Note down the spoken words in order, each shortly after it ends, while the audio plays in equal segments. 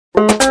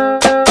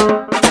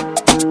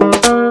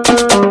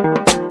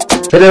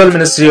Federal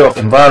Ministry of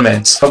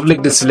Environment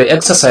public display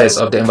exercise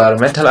of the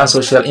Environmental and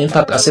Social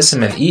Impact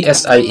Assessment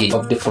 (ESIA)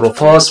 of the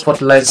proposed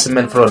fertilizer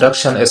cement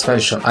production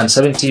expansion and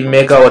 70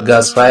 megawatt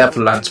gas-fired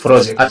plant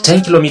project at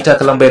 10 km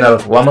Kalambena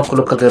Road, Wamako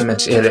Local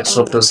Government Area,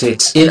 Sokoto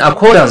State. In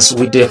accordance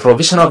with the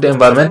provision of the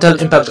Environmental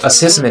Impact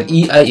Assessment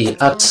 (EIA)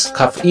 Act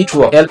Cap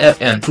E2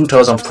 LFN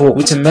 2004,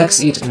 which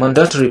makes it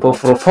mandatory for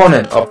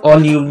proponent of all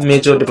new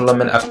major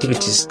development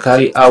activities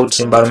carry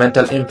out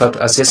environmental impact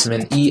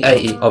assessment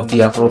 (EIA) of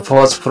their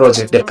proposed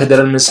project. The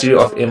Federal Ministry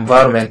of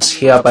Environment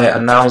hereby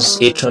announce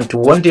a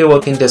 21-day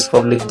working days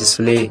public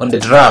display on the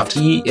draft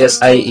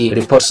ESIA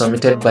report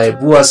submitted by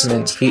Bua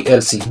Cement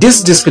PLC.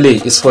 This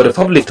display is for the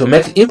public to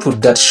make input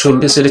that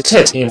should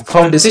facilitate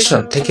informed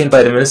decision taken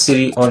by the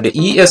Ministry on the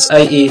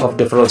ESIA of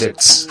the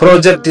projects.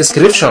 Project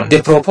description: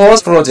 the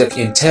proposed project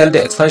entails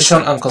the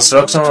expansion and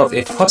construction of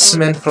a hot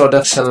cement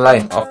production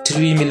line of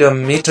 3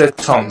 million metric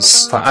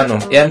tons per annum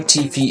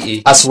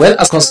 (MTPA), as well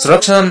as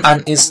construction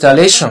and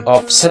installation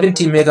of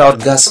 70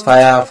 megawatt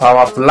gas-fired power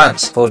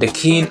plants for the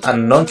kiln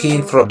and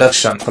non-kiln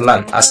production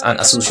plant as an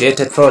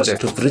associated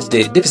project to bridge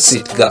the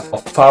deficit gap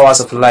of power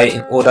supply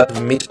in order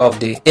to meet up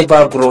the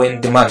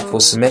ever-growing demand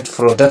for cement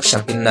production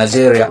in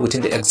Nigeria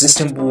within the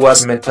existing Bua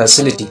Cement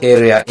facility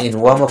area in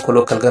Wamako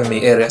Local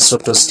Government Area,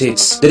 Sokoto State.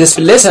 The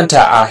display center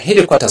are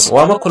headquarters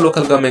Wamako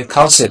Local Government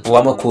Council,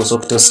 Wamako,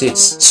 Sokoto State,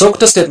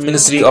 Sokoto State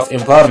Ministry of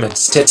Environment,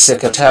 State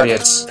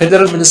Secretariat,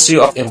 Federal Ministry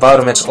of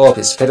Environment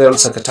Office, Federal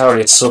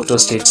Secretariat, Sokoto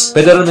State,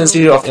 Federal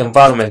Ministry of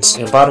Environment,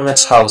 Environment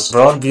House,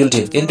 Brown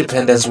Building,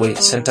 Independence Way,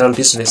 Central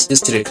Business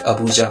District,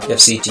 Abuja,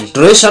 FCT.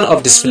 Duration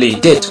of display: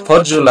 date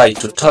 4 July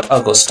to 3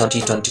 August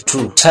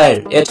 2022.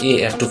 Time 8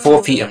 AM to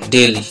 4 PM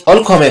daily.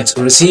 All comments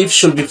received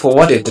should be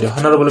forwarded to the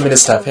Honorable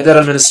Minister,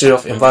 Federal Ministry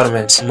of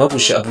Environment,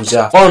 Mabusha,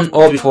 Abuja, on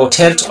or before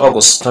 10th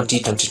August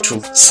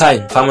 2022.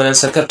 Signed, Permanent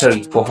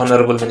Secretary for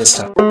Honorable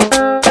Minister.